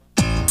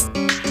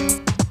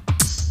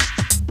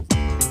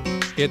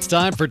It's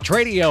time for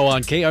Tradio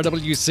on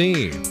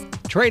KRWC.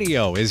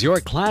 Tradio is your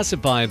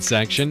classified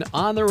section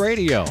on the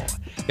radio.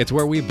 It's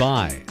where we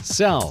buy,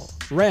 sell,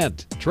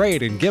 rent,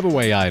 trade, and give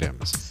away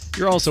items.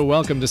 You're also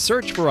welcome to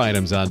search for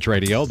items on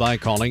Tradio by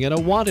calling it a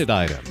wanted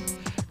item.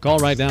 Call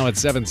right now at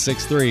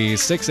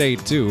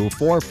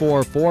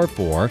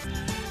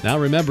 763-682-4444. Now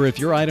remember, if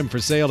your item for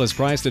sale is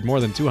priced at more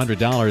than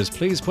 $200,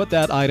 please put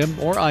that item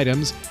or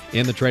items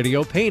in the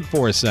Tradio Paid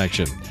For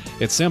section.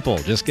 It's simple.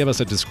 Just give us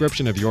a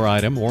description of your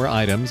item or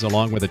items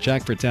along with a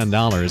check for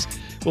 $10.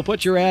 We'll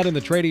put your ad in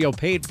the Tradio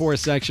Paid For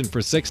section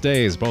for 6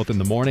 days, both in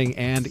the morning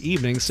and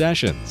evening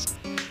sessions.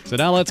 So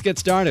now let's get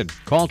started.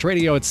 Call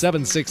Tradio at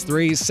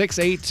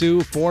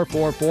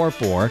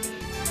 763-682-4444.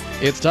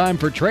 It's time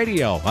for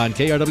Tradio on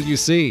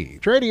KRWC.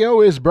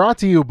 Tradio is brought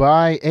to you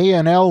by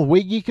A&L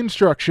Wiggy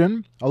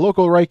Construction, a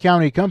local Wright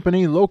County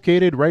company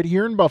located right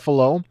here in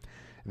Buffalo.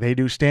 They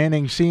do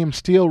standing seam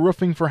steel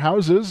roofing for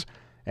houses,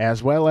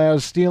 as well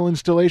as steel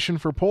installation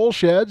for pole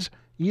sheds,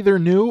 either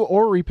new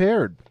or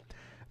repaired.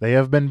 They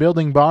have been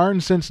building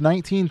barns since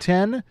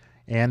 1910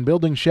 and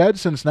building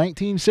sheds since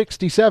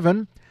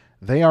 1967.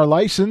 They are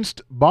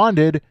licensed,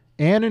 bonded,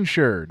 and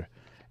insured.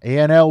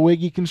 A&L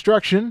Wiggy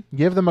Construction,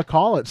 give them a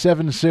call at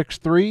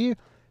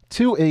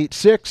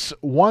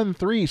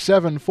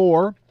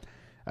 763-286-1374.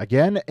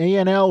 Again,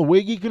 A&L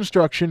Wiggy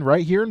Construction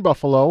right here in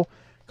Buffalo.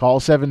 Call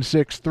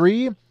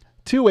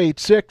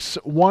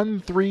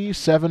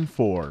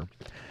 763-286-1374.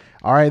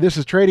 All right, this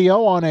is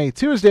Tradio on a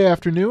Tuesday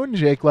afternoon.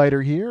 Jake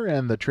Leiter here,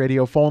 and the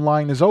Tradio phone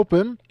line is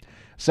open.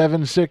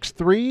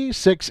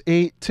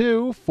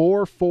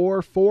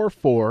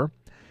 763-682-4444.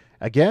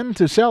 Again,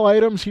 to sell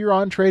items here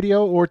on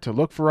Tradio or to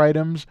look for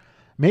items,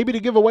 maybe to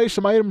give away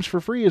some items for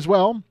free as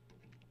well,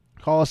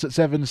 call us at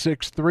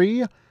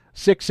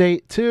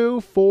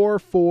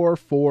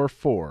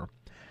 763-682-4444.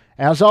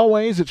 As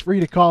always, it's free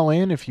to call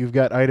in if you've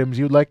got items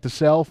you'd like to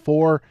sell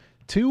for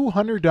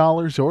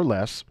 $200 or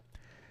less.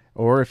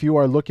 Or if you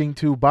are looking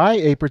to buy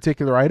a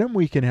particular item,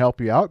 we can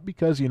help you out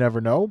because you never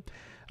know.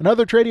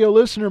 Another Tradio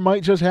listener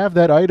might just have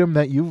that item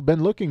that you've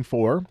been looking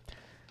for.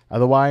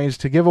 Otherwise,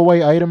 to give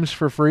away items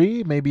for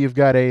free, maybe you've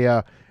got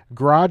a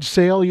garage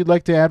sale you'd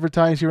like to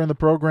advertise here in the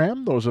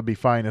program. Those will be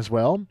fine as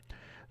well.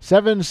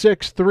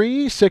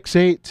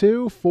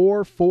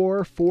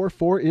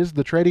 763-682-4444 is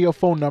the Tradio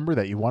phone number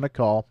that you want to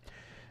call.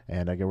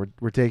 And again,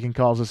 we're taking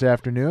calls this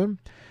afternoon.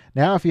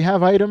 Now, if you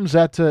have items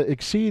that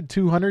exceed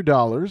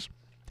 $200,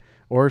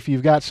 or if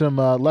you've got some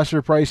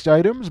lesser-priced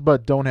items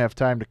but don't have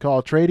time to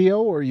call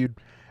Tradio, or you'd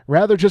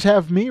rather just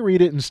have me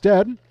read it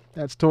instead,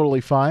 that's totally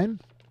fine.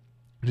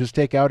 Just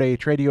take out a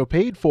Tradio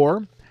Paid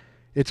For.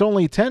 It's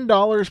only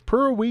 $10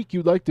 per week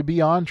you'd like to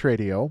be on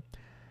Tradio.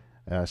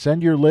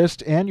 Send your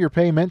list and your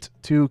payment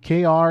to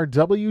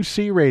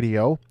KRWC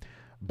Radio,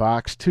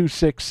 Box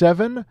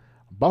 267,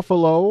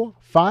 Buffalo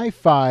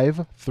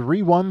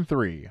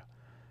 55313.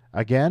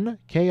 Again,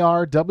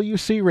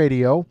 KRWC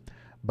Radio,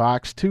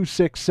 Box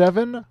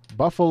 267,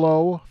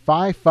 Buffalo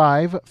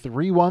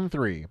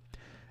 55313.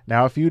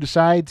 Now, if you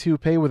decide to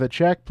pay with a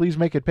check, please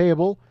make it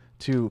payable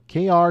to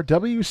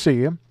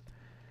KRWC.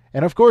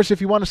 And, of course,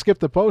 if you want to skip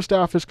the post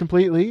office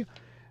completely,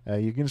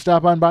 you can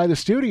stop on by the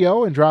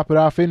studio and drop it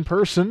off in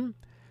person.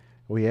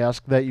 We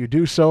ask that you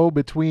do so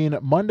between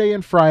Monday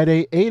and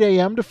Friday, 8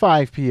 a.m. to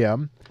 5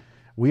 p.m.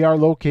 We are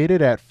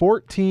located at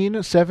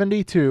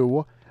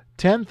 1472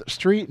 10th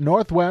Street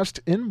Northwest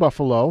in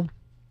Buffalo.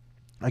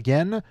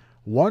 Again,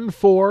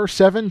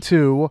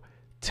 1472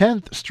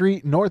 10th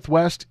Street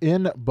Northwest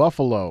in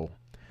Buffalo.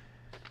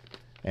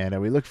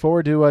 And we look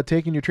forward to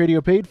taking your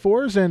Tradio Paid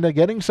Fors and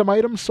getting some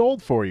items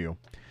sold for you.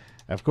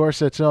 Of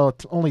course, it's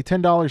only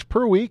 $10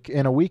 per week,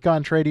 and a week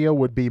on Tradio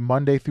would be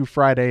Monday through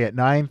Friday at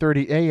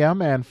 9:30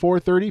 a.m. and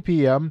 4:30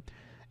 p.m.,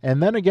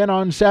 and then again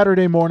on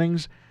Saturday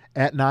mornings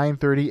at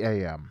 9:30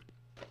 a.m.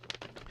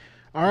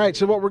 All right,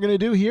 so what we're going to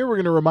do here, we're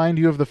going to remind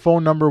you of the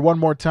phone number one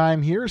more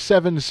time here,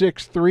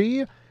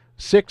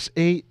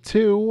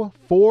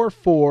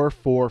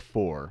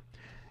 763-682-4444.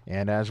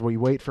 And as we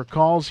wait for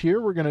calls here,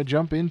 we're going to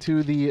jump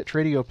into the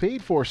Tradio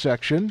Paid For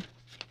section.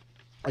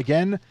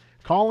 Again,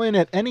 call in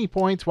at any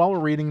point while we're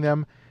reading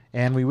them,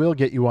 and we will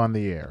get you on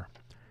the air.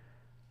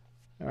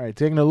 All right,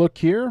 taking a look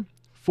here.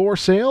 For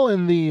sale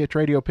in the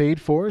Tradio Paid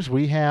Fors,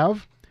 we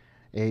have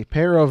a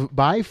pair of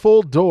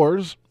bifold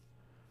doors,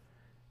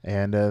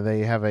 and they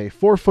have a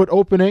 4-foot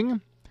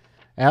opening,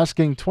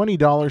 asking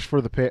 $20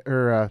 for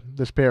the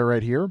this pair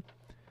right here.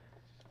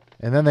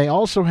 And then they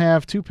also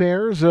have 2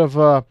 pairs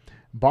of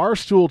bar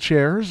stool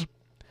chairs.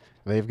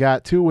 They've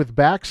got 2 with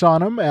backs on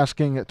them,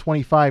 asking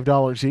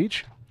 $25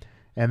 each.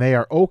 And they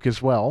are oak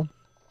as well.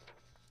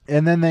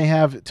 And then they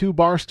have 2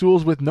 bar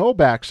stools with no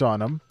backs on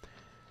them,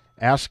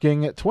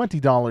 asking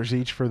 $20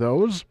 each for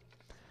those.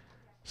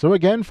 So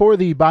again, for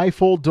the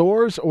bifold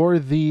doors or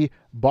the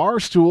bar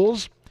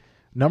stools,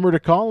 number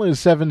to call is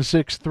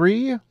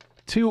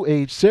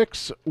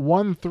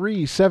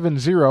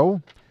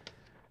 763-286-1370.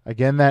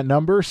 Again, that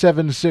number,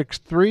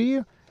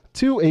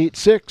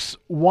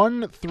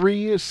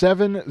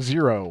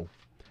 763-286-1370.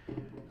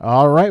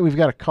 All right, we've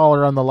got a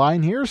caller on the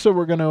line here, so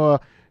we're going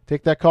to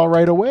take that call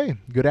right away.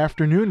 Good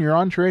afternoon. You're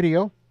on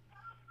Tradio.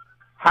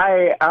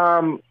 Hi.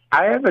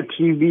 I have a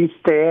TV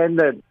stand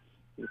that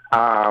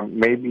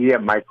maybe a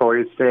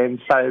microwave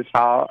stand size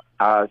tall.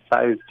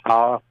 It's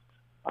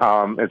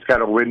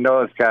got a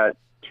window. It's got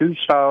 2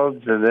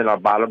 shelves and then a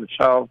bottom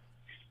shelf.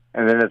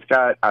 And then it's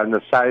got on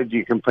the side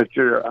you can put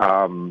your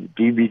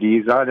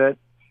DVDs on it.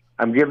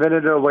 I'm giving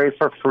it away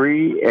for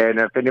free, and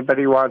if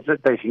anybody wants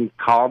it, they can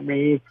call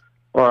me,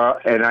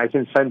 and I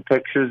can send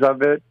pictures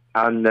of it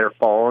on their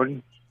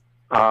phone.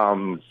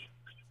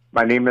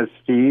 My name is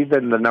Steve,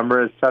 and the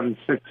number is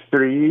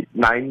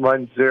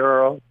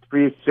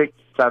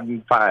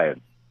 763-910-3675.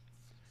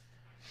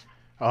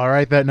 All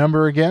right, that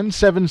number again,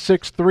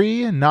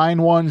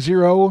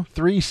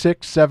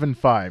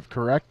 763-910-3675,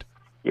 correct?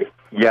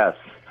 Yes.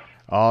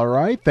 All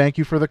right, thank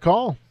you for the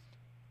call.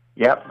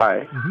 Yep,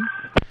 bye. Mm-hmm.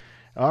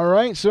 All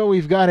right, so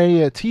we've got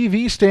a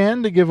TV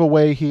stand to give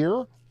away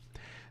here.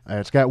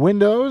 It's got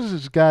windows.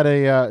 It's got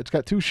 2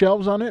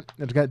 shelves on it.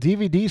 It's got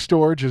DVD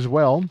storage as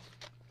well.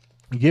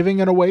 Giving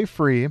it away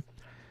free.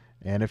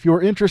 And if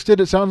you're interested,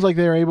 it sounds like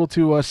they're able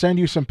to send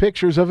you some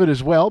pictures of it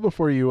as well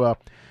before you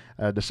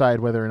decide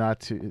whether or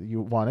not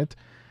you want it.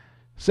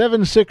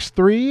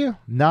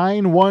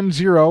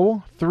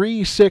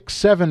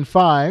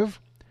 763-910-3675.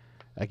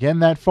 Again,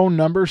 that phone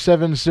number,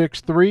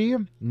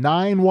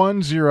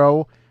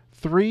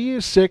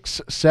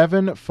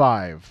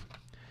 763-910-3675.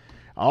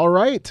 All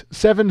right,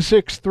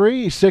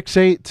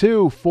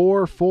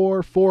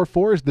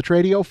 763-682-4444 is the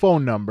Tradio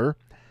phone number.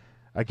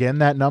 Again,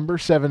 that number,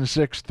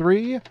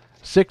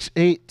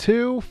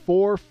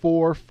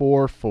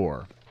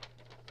 763-682-4444.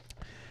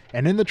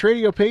 And in the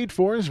Tradio paid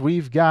fors,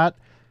 we've got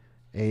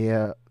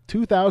a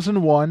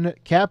 2001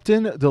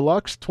 Captain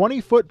Deluxe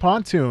 20-foot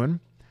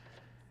pontoon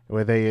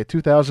with a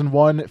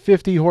 2001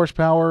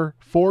 50-horsepower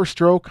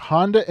 4-stroke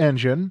Honda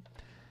engine.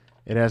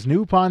 It has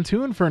new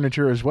pontoon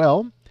furniture as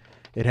well.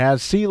 It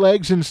has sea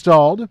legs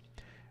installed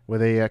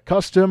with a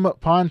custom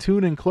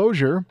pontoon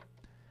enclosure.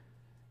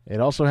 It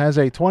also has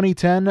a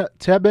 2010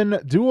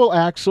 Tebben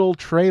dual-axle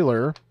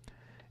trailer.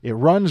 It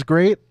runs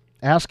great.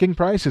 Asking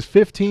price is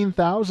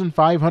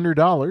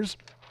 $15,500.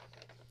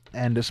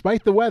 And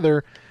despite the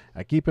weather,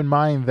 keep in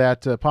mind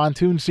that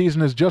pontoon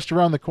season is just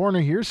around the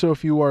corner here, so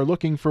if you are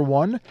looking for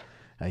one,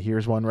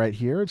 here's one right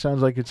here. It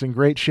sounds like it's in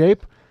great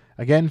shape.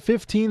 Again,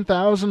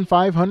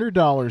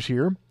 $15,500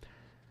 here.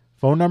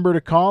 Phone number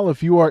to call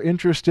if you are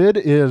interested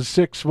is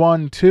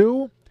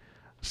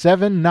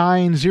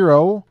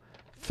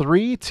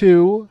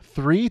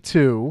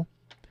 612-790-3232.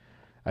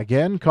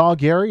 Again, call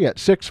Gary at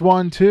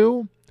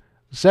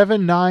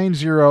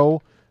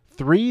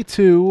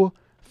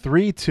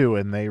 612-790-3232,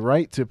 and they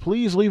write to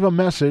please leave a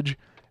message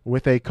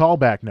with a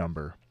callback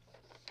number.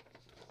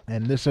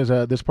 And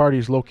this party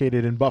is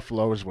located in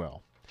Buffalo as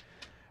well.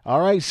 All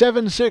right,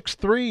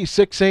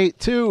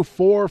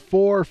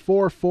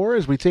 763-682-4444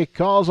 as we take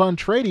calls on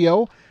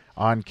Tradio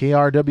on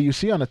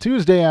KRWC on a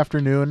Tuesday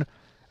afternoon.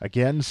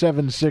 Again,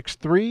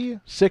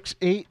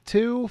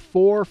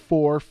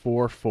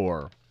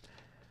 763-682-4444.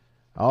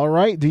 All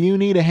right, do you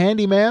need a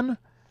handyman?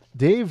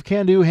 Dave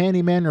can do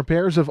handyman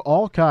repairs of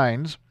all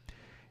kinds,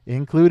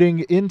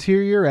 including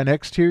interior and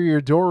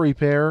exterior door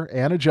repair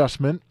and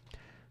adjustment.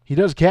 He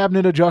does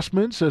cabinet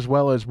adjustments as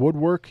well as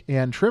woodwork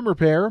and trim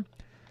repair,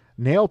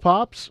 nail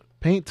pops,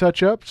 paint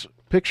touch-ups,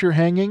 picture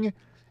hanging,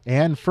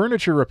 and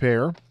furniture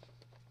repair.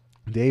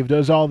 Dave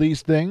does all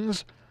these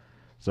things.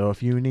 So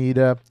if you need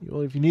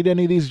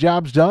any of these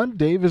jobs done,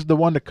 Dave is the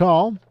one to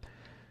call.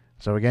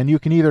 So again, you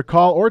can either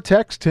call or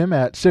text him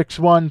at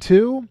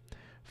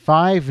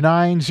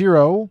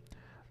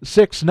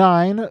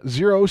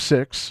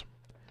 612-590-6906.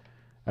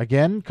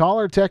 Again, call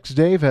or text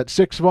Dave at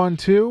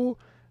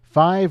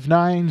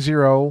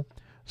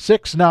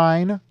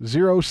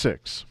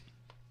 612-590-6906.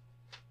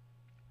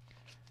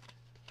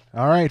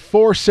 All right,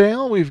 for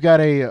sale, we've got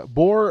a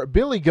Boer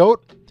Billy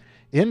Goat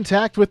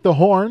intact with the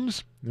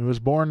horns. It was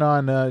born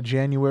on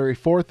January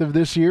 4th of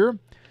this year.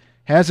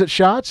 Has its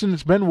shots and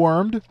it's been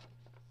wormed.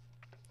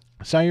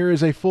 Sire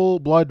is a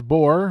full-blood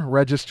boar,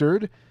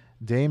 registered.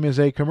 Dame is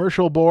a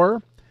commercial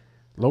boar,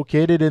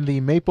 located in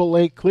the Maple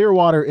Lake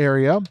Clearwater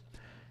area.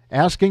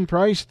 Asking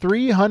price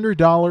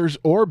 $300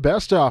 or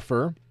best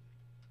offer.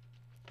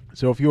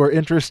 So if you are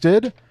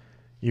interested,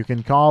 you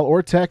can call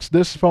or text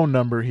this phone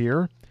number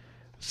here,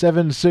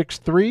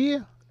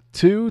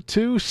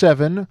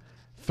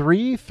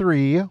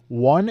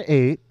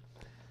 763-227-3318.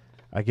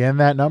 Again,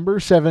 that number,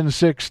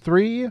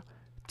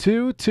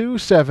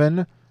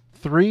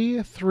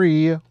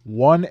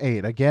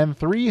 763-227-3318. Again,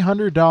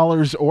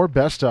 $300 or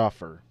best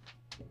offer.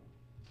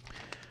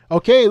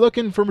 Okay,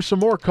 looking for some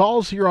more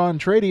calls here on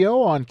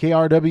Tradio on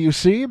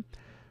KRWC.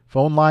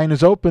 Phone line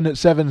is open at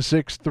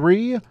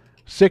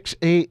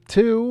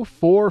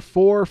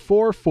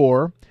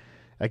 763-682-4444.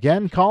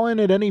 Again, call in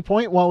at any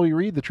point while we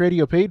read the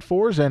Tradio paid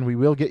fors, and we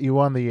will get you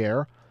on the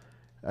air.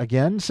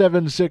 Again,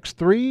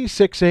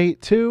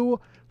 763-682-4444.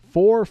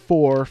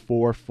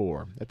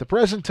 4444. At the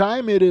present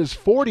time, it is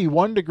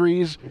 41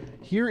 degrees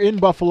here in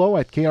Buffalo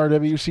at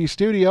KRWC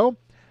Studio.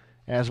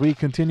 As we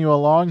continue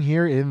along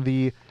here in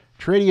the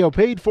Tradio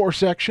Paid For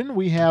section,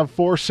 we have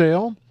for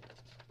sale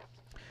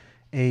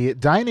a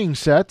dining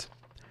set.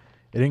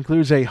 It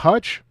includes a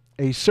hutch,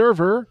 a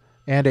server,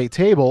 and a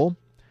table.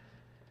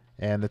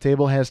 And the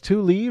table has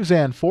 2 leaves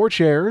and 4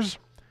 chairs.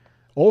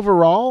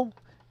 Overall,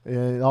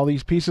 all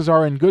these pieces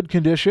are in good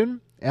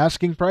condition.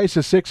 Asking price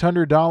is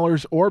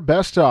 $600 or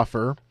best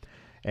offer.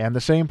 And the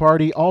same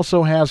party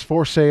also has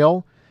for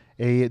sale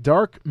a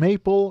dark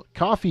maple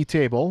coffee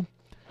table.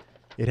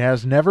 It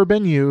has never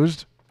been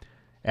used.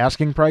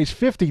 Asking price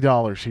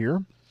 $50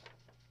 here.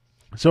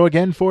 So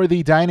again, for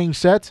the dining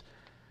set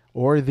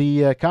or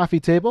the coffee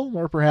table,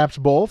 or perhaps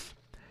both,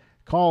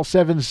 call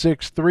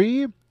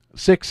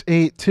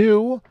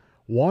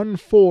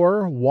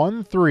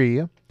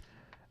 763-682-1413.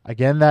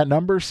 Again, that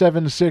number,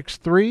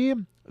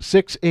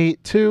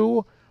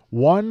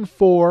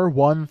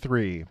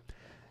 763-682-1413.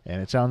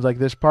 And it sounds like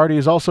this party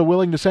is also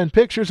willing to send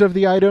pictures of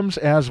the items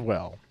as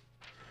well.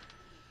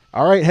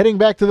 All right, heading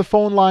back to the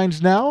phone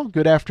lines now.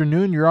 Good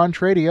afternoon. You're on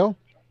Tradio.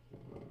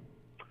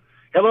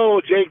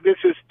 Hello, Jake. This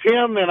is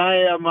Tim, and I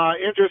am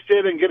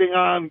interested in getting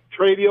on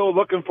Tradio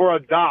looking for a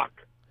dock.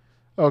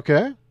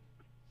 Okay.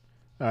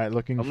 All right, I'm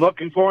looking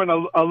for an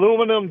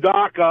aluminum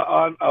dock,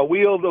 a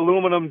wheeled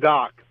aluminum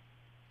dock.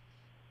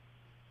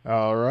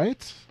 All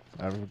right.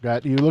 I've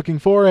got you looking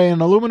for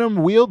an aluminum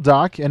wheeled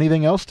dock.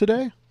 Anything else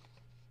today?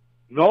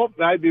 Nope.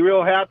 I'd be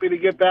real happy to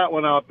get that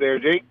one out there,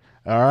 Jake.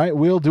 All right.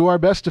 We'll do our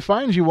best to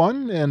find you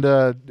one. And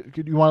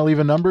you want to leave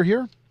a number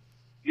here?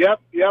 Yep.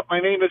 My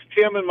name is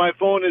Tim, and my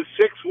phone is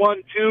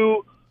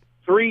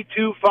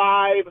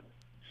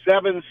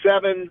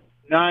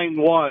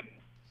 612-325-7791.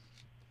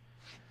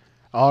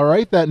 All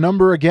right. That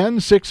number again,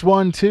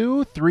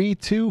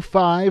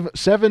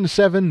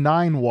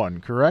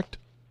 612-325-7791, correct?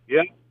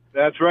 Yep.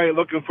 That's right.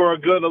 Looking for a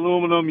good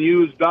aluminum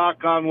used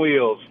dock on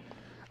wheels.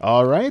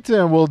 All right,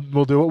 and we'll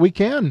do what we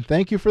can.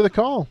 Thank you for the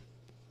call.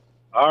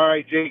 All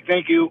right, Jake.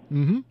 Thank you.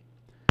 Mm-hmm.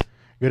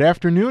 Good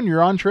afternoon.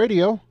 You're on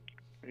Tradio.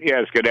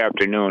 Yes, good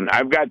afternoon.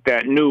 I've got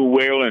that new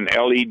Whalen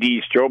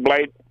LED strobe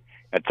light.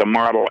 It's a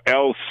model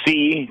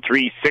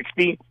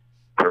LC360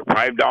 for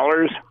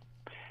 $5.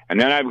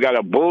 And then I've got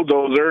a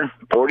Bulldozer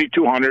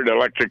 4200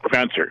 electric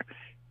fencer.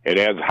 It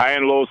has high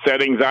and low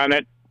settings on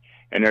it.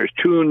 And there's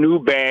 2 new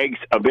bags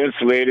of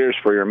insulators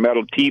for your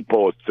metal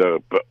T-posts.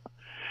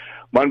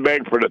 One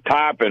bag for the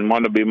top and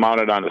one to be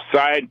mounted on the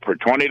side for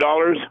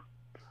 $20.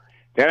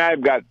 Then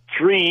I've got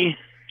 3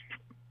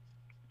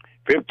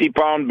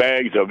 50-pound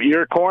bags of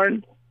ear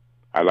corn.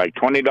 I like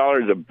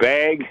 $20 a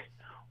bag,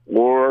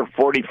 or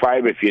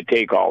 $45 if you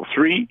take all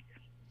 3,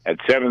 at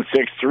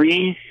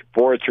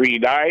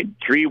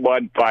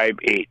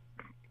 763-43-3158.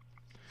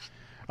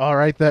 All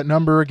right, that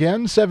number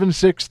again,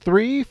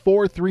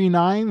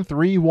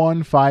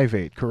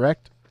 763-439-3158,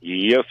 correct?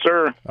 Yes,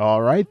 sir.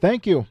 All right,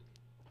 thank you.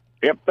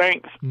 Yep,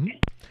 thanks. Mm-hmm.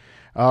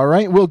 All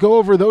right, we'll go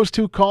over those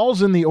 2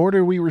 calls in the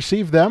order we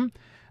received them.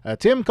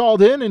 Tim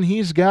called in, and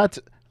he's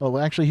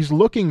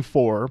looking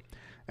for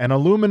an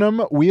aluminum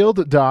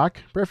wheeled dock,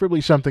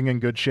 preferably something in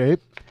good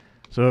shape.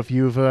 So if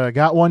you've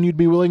got one you'd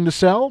be willing to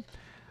sell,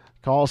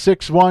 call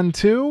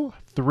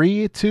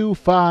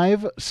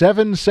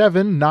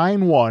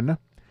 612-325-7791.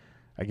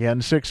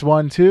 Again,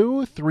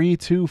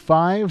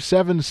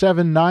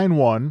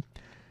 612-325-7791.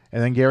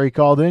 And then Gary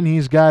called in.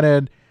 He's got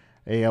a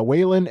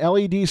Whalen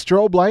LED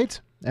strobe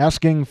light,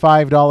 asking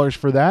 $5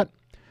 for that.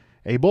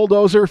 A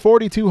Bulldozer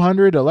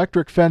 4200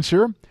 electric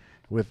fencer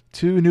with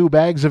 2 new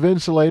bags of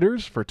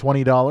insulators for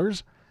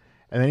 $20.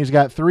 And then he's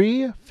got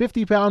 3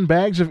 50-pound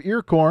bags of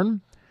ear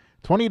corn,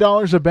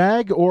 $20 a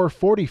bag, or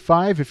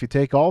 $45 if you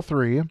take all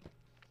 3.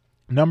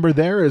 Number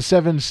there is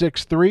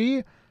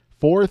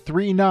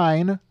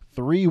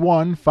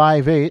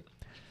 763-439-3158.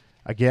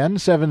 Again,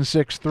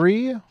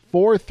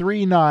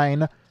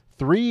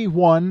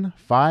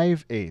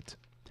 763-439-3158.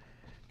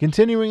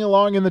 Continuing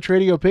along in the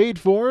Tradio Paid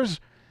Fors,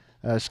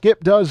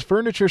 Skip does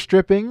furniture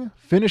stripping,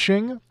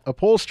 finishing,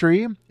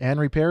 upholstery, and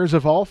repairs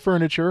of all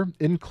furniture,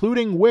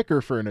 including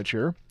wicker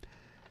furniture.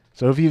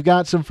 So if you've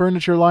got some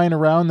furniture lying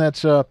around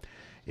that's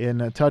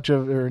in a touch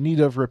of or need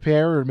of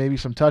repair or maybe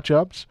some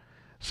touch-ups,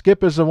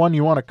 Skip is the one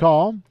you want to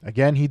call.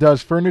 Again, he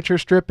does furniture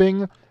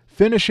stripping,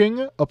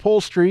 finishing,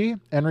 upholstery,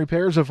 and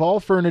repairs of all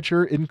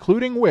furniture,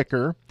 including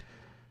wicker.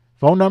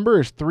 Phone number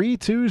is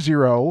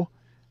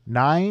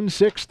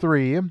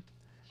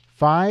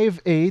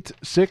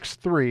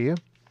 320-963-5863.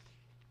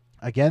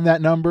 Again,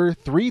 that number,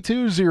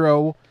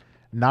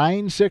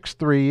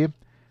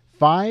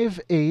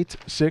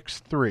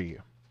 320-963-5863.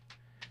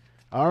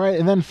 All right,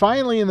 and then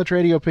finally in the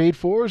Tradio Paid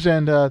Fors,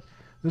 and this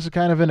is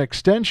kind of an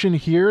extension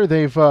here.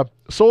 They've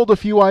sold a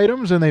few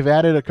items, and they've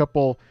added a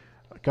couple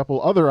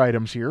other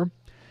items here.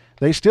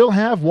 They still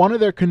have one of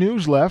their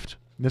canoes left.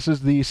 This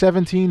is the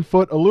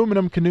 17-foot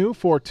aluminum canoe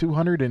for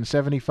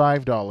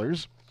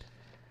 $275.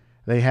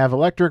 They have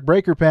electric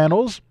breaker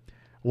panels.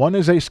 One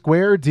is a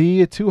Square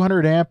D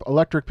 200-amp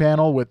electric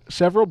panel with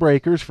several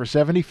breakers for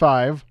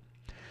 $75.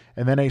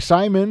 And then a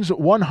Simons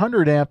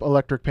 100 amp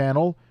electric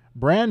panel,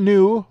 brand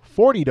new,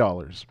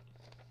 $40.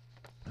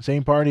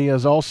 Same party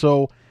is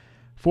also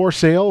for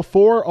sale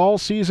 4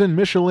 all-season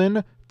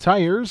Michelin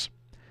tires,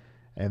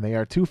 and they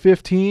are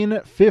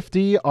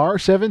 215/50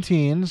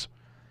 R17s.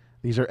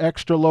 These are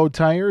extra load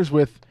tires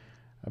with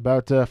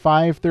about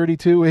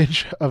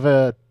 532-inch of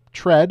a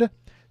tread.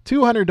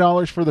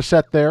 $200 for the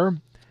set there.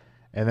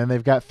 And then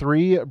they've got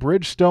 3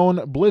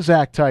 Bridgestone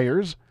Blizzak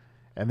tires,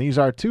 and these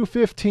are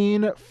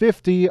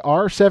 215/50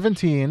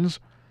 R17s,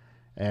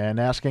 and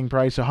asking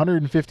price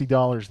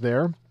 $150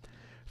 there.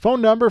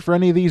 Phone number for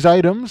any of these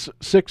items,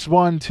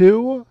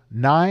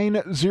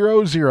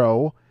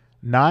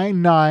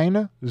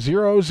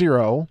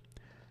 612-900-9900.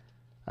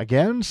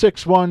 Again,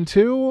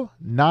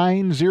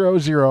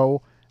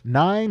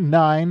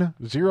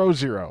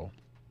 612-900-9900.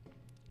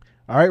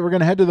 All right, we're going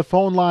to head to the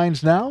phone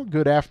lines now.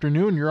 Good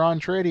afternoon. You're on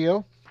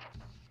Tradio.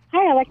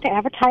 Hi, I'd like to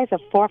advertise a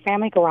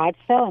 4-family garage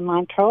sale in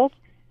Montrose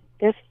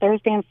this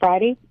Thursday and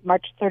Friday,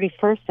 March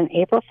 31st and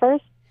April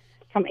 1st,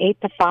 from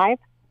 8 to 5.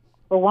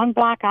 We're 1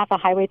 block off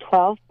of Highway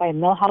 12 by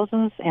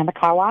Millhausen's and the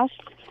car wash.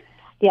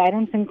 The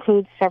items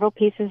include several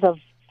pieces of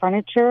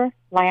furniture,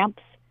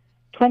 lamps,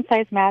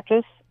 twin-size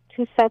mattress,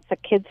 2 sets of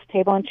kids'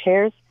 table and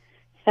chairs,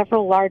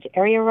 several large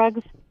area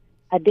rugs,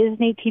 a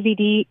Disney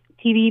TV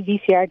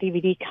VCR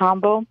DVD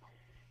combo,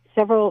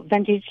 several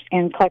vintage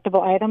and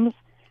collectible items,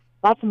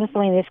 lots of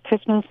miscellaneous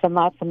Christmas and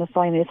lots of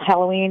miscellaneous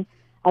Halloween,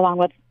 along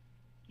with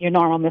your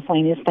normal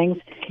miscellaneous things,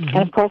 and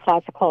of course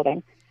lots of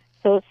clothing.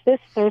 So it's this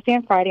Thursday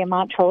and Friday in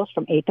Montrose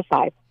from 8 to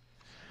 5.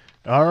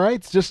 All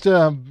right, just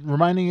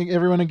reminding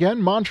everyone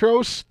again,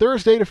 Montrose,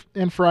 Thursday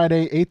and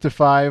Friday, 8 to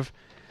 5.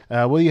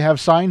 Will you have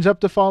signs up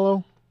to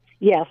follow?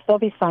 Yes, there'll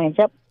be signs,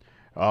 yep.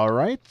 All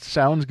right,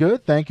 sounds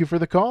good. Thank you for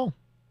the call.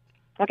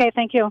 Okay,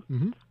 thank you.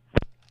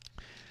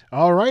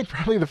 All right,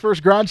 probably the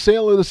first garage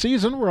sale of the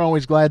season. We're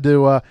always glad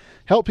to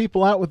help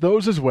people out with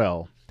those as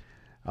well.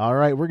 All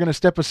right, we're going to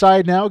step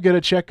aside now, get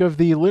a check of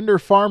the Linder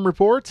Farm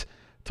Report,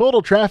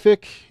 total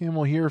traffic, and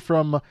we'll hear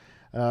from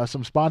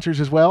some sponsors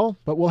as well.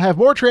 But we'll have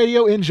more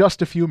Tradio in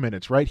just a few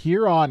minutes right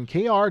here on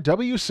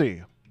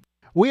KRWC.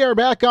 We are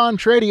back on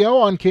Tradio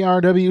on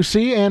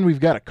KRWC, and we've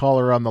got a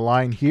caller on the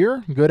line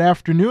here. Good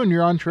afternoon.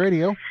 You're on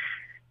Tradio.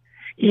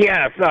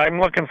 Yes,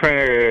 I'm looking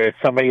for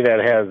somebody that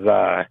has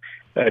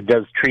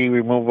does tree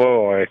removal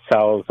or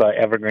sells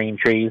evergreen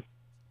trees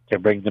to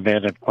bring them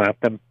in and plant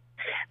them.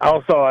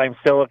 Also, I'm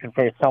still looking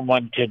for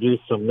someone to do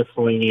some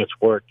miscellaneous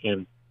work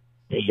and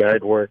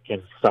yard work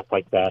and stuff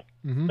like that.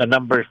 The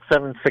number is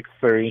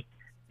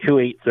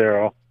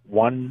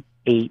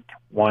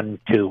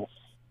 763-280-1812.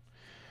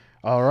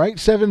 All right,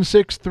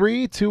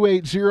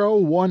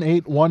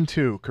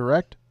 763-280-1812,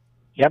 correct?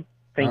 Yep,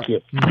 thank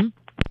you.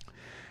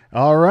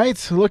 All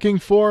right, looking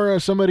for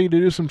somebody to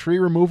do some tree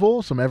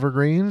removal, some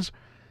evergreens,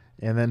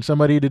 and then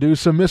somebody to do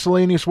some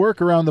miscellaneous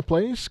work around the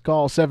place.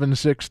 Call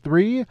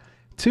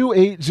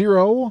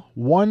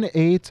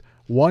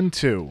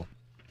 763-280-1812.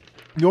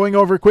 Going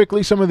over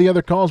quickly some of the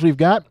other calls we've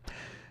got.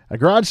 A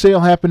garage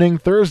sale happening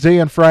Thursday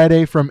and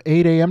Friday from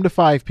 8 a.m. to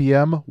 5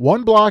 p.m.,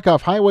 1 block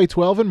off Highway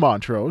 12 in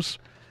Montrose.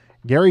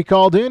 Gary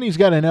called in. He's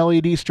got an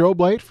LED strobe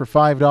light for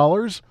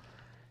 $5,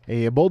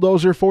 a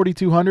Bulldozer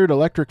 4200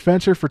 electric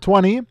fencer for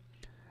 $20,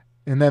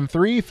 and then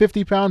 3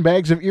 50-pound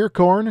bags of ear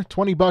corn,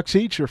 $20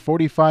 each or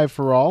 $45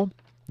 for all.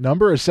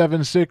 Number is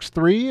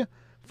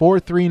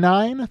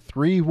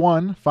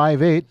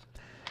 763-439-3158.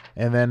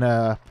 And then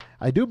I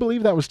do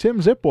believe that was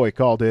Tim Zipboy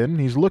called in.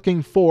 He's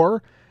looking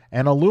for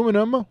an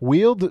aluminum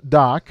wheeled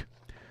dock.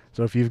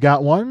 So if you've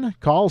got one,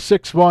 call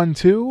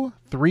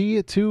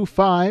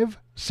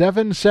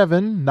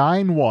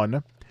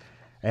 612-325-7791.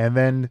 And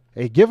then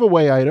a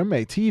giveaway item,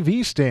 a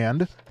TV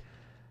stand.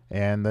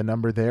 And the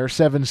number there,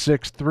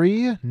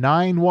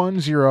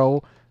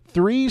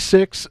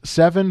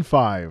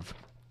 763-910-3675.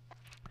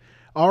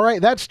 All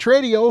right, that's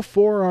Tradio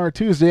for our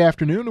Tuesday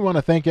afternoon. We want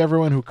to thank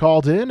everyone who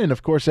called in and,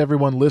 of course,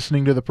 everyone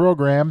listening to the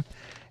program.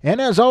 And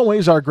as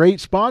always, our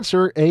great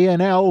sponsor,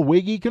 A&L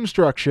Wiggy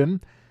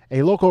Construction,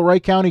 a local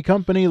Wright County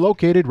company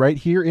located right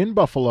here in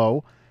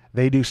Buffalo.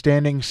 They do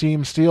standing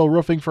seam steel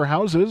roofing for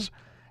houses,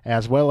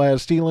 as well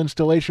as steel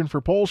installation for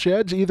pole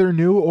sheds, either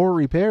new or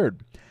repaired.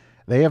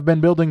 They have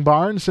been building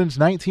barns since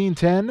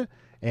 1910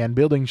 and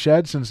building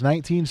sheds since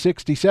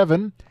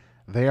 1967.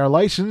 They are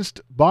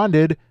licensed,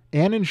 bonded,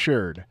 and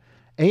insured.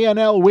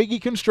 A&L Wiggy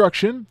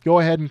Construction. Go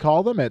ahead and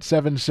call them at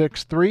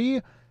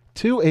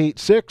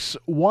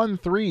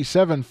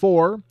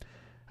 763-286-1374.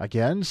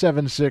 Again,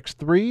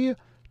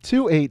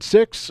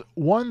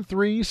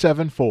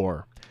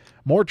 763-286-1374.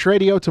 More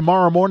Tradio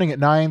tomorrow morning at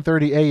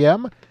 9:30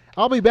 a.m.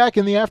 I'll be back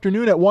in the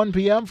afternoon at 1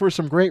 p.m. for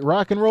some great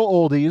rock and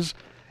roll oldies.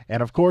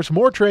 And, of course,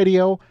 more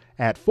Tradio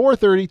at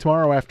 4:30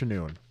 tomorrow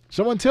afternoon.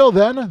 So until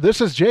then,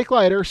 this is Jake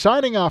Leiter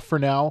signing off for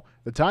now.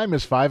 The time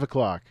is 5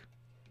 o'clock.